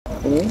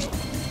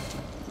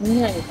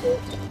Yeah,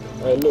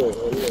 I know.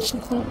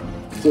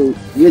 So,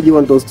 where do you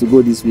want us to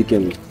go this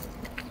weekend?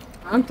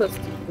 I want us to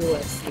go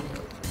and see.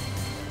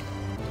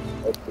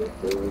 Okay,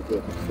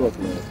 what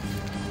now?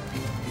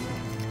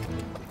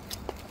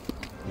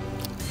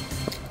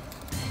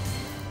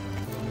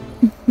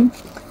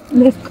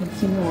 Let's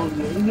continue on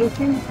here. You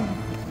okay?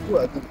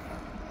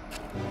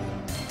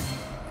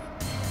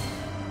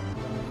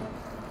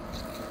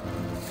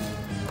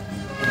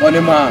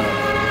 Money man.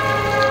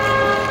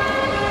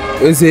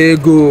 Where's a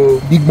go?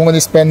 Big money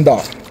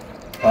spender.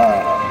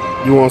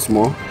 You want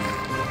more?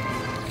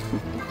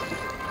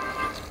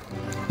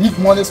 Big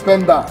money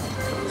spender.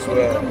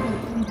 Swear.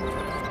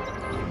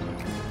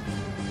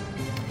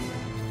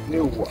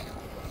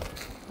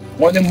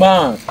 Money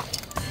man.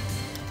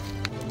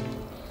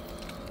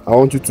 I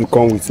want you to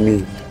come with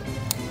me.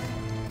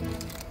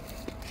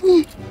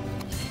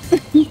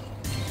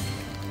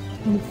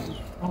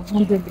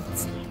 100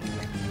 bits.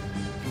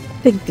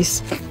 Take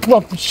this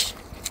rubbish.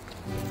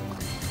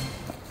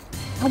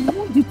 I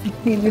want you to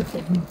pay me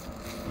for me.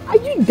 Are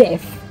you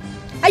deaf?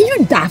 Are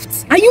you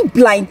daft? Are you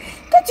blind?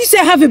 Can't you say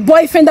I have a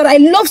boyfriend that I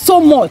love so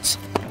much?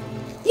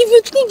 If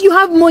you think you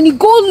have money,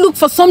 go look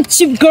for some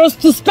cheap girls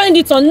to spend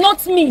it on,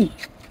 not me.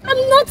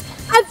 I'm not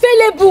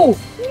available.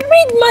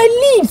 Read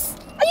my lips.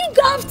 Are you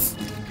daft?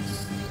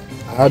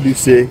 How do you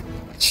say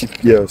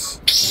cheap girls?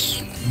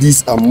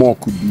 This and more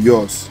could be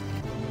yours.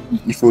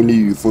 If only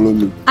you follow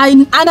me.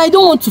 And I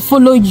don't want to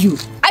follow you.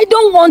 I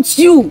don't want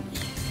you.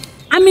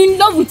 I'm in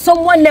love with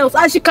someone else.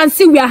 As you can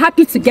see, we are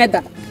happy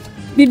together.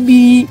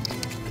 Baby.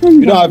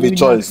 You don't have a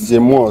choice. It's a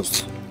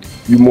must.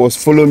 You must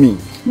follow me.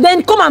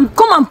 Then come and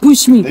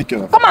push me.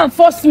 Come and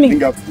force me. Leave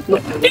me alone.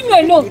 Leave me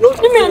alone.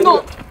 Leave me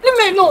alone. Leave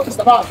me alone.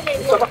 Leave me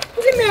alone.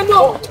 Leave me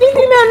alone. Leave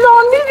me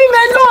alone. Leave me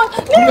alone.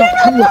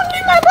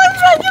 Leave my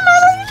boyfriend. Leave my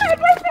boyfriend.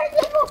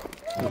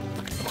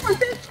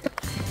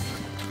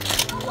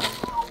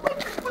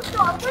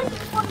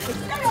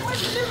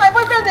 Leave my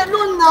boyfriend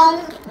alone now.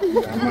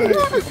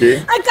 Okay.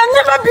 I can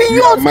never be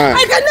yours.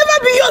 I can never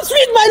be yours.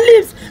 Read my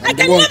lips. I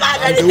can never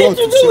have anything to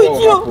do with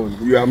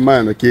you. You are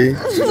mine, okay?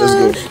 Let's go.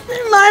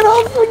 Leave my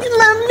boyfriend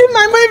alone. Leave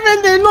my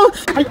boyfriend alone.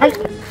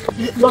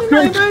 Leave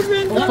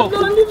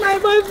my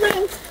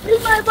boyfriend.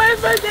 Leave my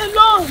boyfriend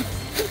alone.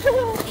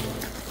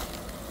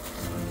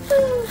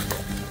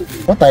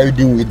 What are you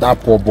doing with that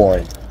poor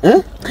boy?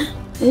 Huh?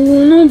 You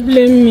will not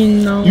blame me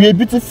now. You're a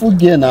beautiful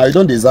girl now. You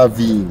don't deserve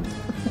him.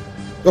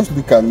 Just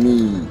look at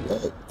me.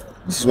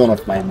 This is one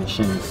of my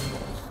machines.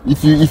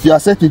 If you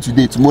accept it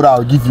today, tomorrow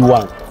I'll give you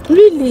one.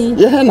 Really?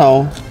 Yeah,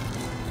 now.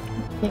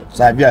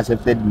 So have you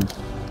accepted me?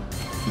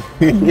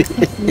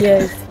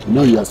 Yes. You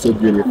know you are so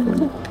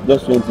beautiful.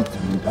 Just want it to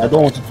be. I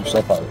don't want you to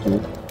suffer, okay?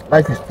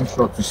 Life is too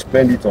short to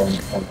spend it on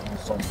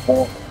some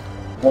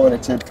poor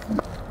wretched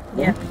food.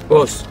 Yeah.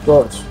 Boss.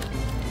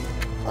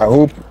 I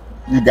hope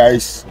you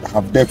guys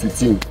have dealt with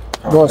him.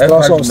 Boss,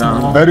 trust us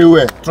now. Very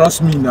well.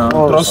 Trust me now.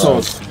 Trust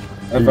us.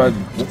 Ever. I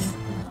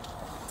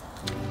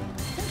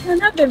can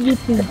have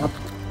everything. I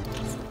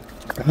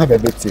have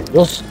everything.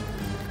 Just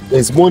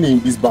there's money in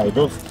this bag.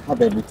 Just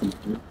have everything.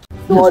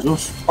 Okay?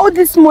 Just all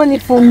this money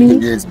for me.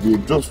 Yes,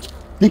 babe. Just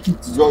take it.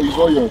 It's all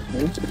yours.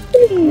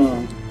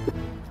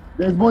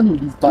 There's money in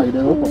this bag.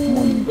 There's a lot of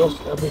money.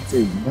 Just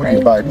everything.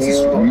 Money bag. This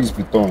is Louis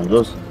Vuitton.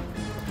 Just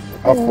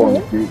have fun.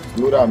 Okay.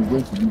 You know that I'm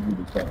going to give you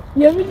the car.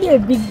 You're really a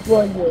big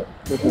boy. Yeah.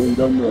 You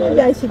don't know.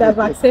 Maybe I should have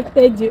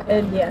accepted you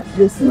earlier.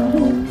 Yes, now. I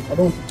don't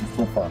want you to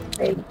suffer.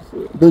 Thank you.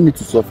 You don't need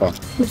to suffer.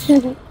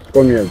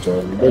 Come here,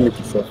 John. You don't need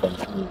to suffer.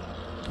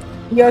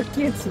 You're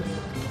cute.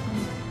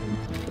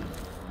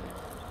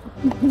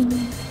 I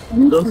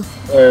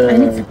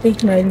need to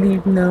take my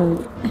leave now.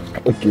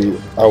 Okay,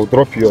 I'll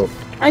drop you off.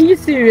 Are you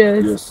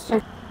serious? Yes.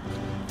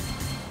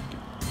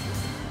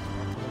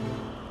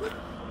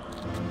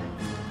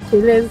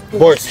 Okay, let's go.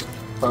 Boys.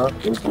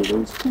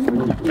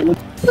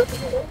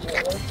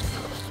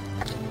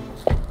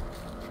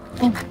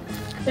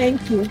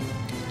 Thank you.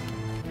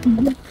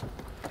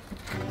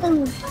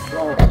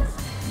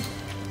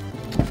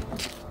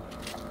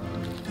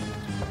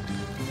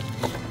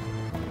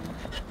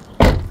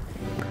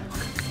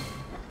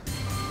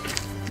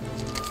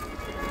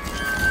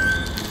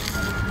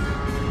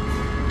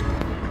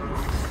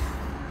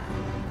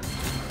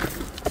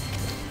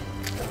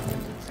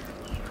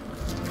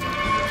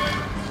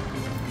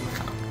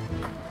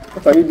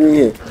 What are you doing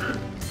here?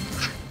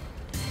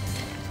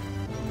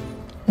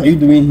 What are you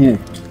doing here?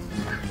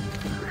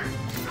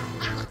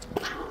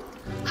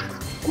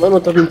 Am I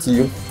not talking to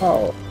you?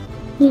 Oh.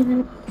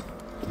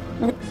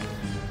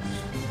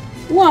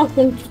 What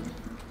happened?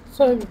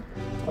 Sorry.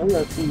 Why are you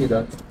asking me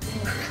that?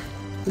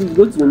 Please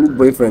go to your new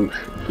boyfriend.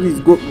 Please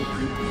go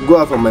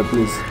out from my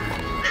place.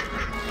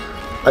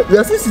 You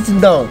are still sitting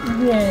down.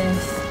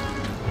 Yes.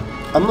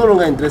 I'm no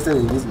longer interested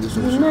in this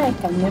relationship. You know I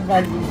can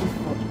never leave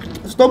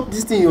you. Stop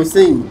this thing you're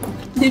saying.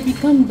 They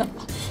become that.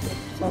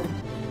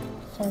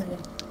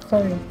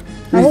 Sorry.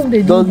 Please, I hope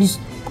they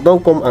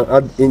don't come and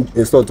add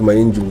insult to my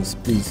injuries,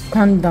 please.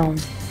 Calm down.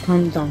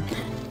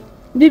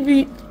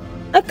 Baby,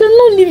 I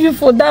cannot leave you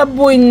for that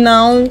boy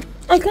now.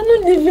 I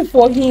cannot leave you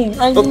for him,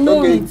 and you know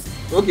Okay. it.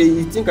 Okay,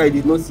 you think I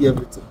did not see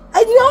everything?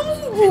 I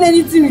wasn't doing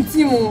anything with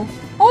him. Oh.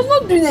 I was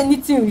not doing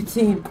anything with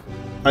him.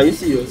 Are you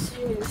serious?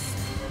 Yes.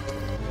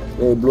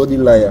 You're a bloody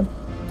liar.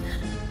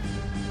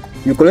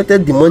 You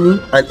collected the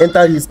money and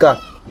entered his car.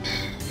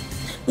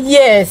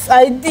 Yes,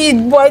 I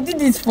did, but I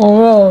did it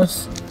for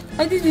us.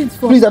 I did it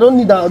for. Please, I don't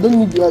need that. I don't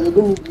need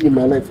you in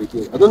my life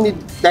again. I don't need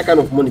that kind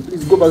of money.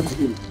 Please go back to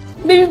him.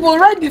 Baby, but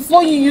right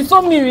before you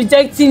saw me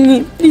rejecting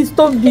me. Please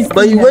stop this.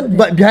 But you went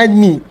behind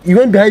me. You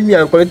went behind me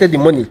and collected the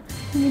money.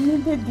 We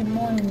needed the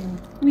money.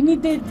 We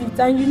needed it,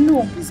 and you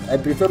know. Please, I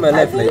prefer my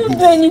life like I didn't this.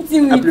 do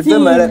anything with I prefer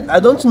him. my life. I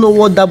don't know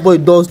what that boy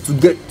does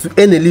to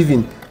earn a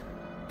living.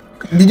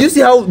 Did you see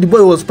how the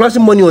boy was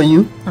splashing money on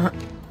you? Okay.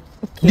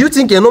 Do you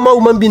think a normal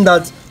woman being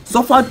that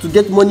suffered to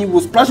get money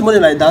will splash money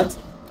like that?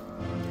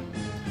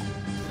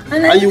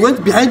 And you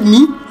went behind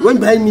me?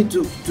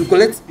 To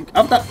collect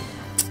after.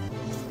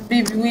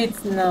 Baby,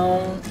 wait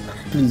now.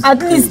 Please. At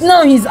least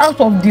now he's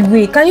out of the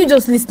way. Can you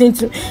just listen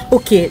to?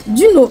 Okay,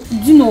 do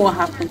you know what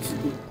happened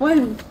today? Why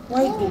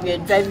they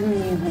were driving me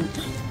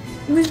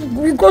home?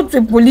 We got to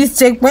a police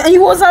checkpoint and he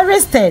was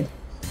arrested.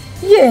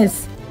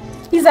 Yes,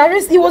 he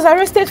was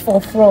arrested for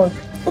fraud.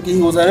 Okay,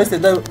 he was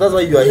arrested. That's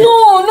why you are here.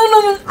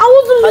 No. I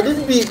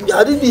wasn't.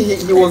 Had it be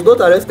he was not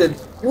arrested,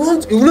 you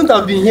wouldn't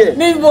have been here.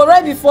 Maybe, but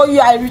right before you,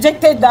 I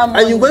rejected that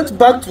money. And you went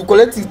back to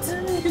collect it.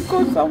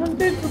 Because I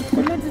wanted to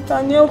collect it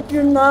and help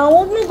you now.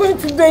 I wasn't going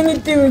to do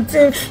anything with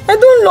him. I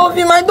don't love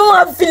him. I don't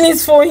have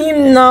feelings for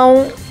him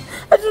now.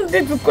 I just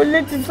wanted to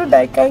collect it so that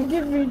I can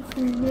give it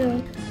to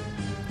you.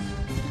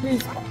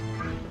 Please.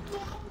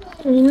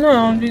 You know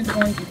I always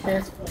want the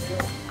best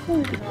for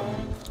you.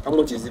 How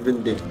much is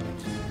even there?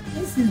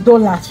 This is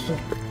dollars.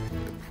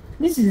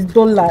 This is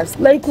dollars.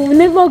 Like we'll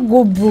never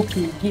go broke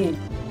again.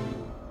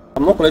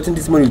 I'm not collecting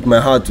this money with my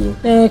heart too.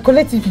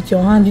 Collect it with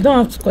your hand. You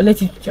don't have to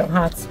collect it with your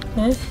heart.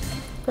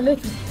 Collect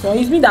it with your.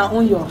 It's me that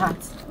own your heart.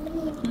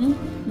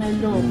 My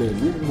love.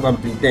 You can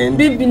pretend.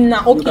 Baby,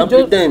 now okay, can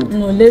just pretend.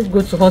 no. Let's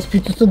go to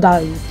hospital so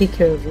that you take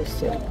care of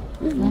yourself.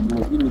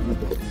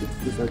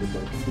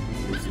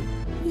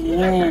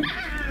 Yeah.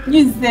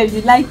 You said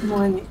you like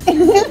money.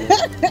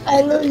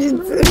 I love you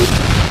too.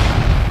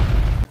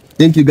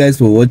 Thank you guys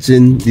for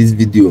watching this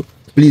video.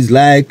 Please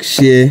like,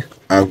 share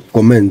and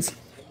comment,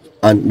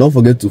 and don't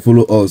forget to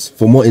follow us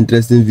for more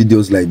interesting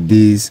videos like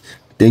this.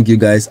 Thank you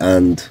guys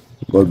and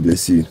God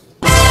bless you.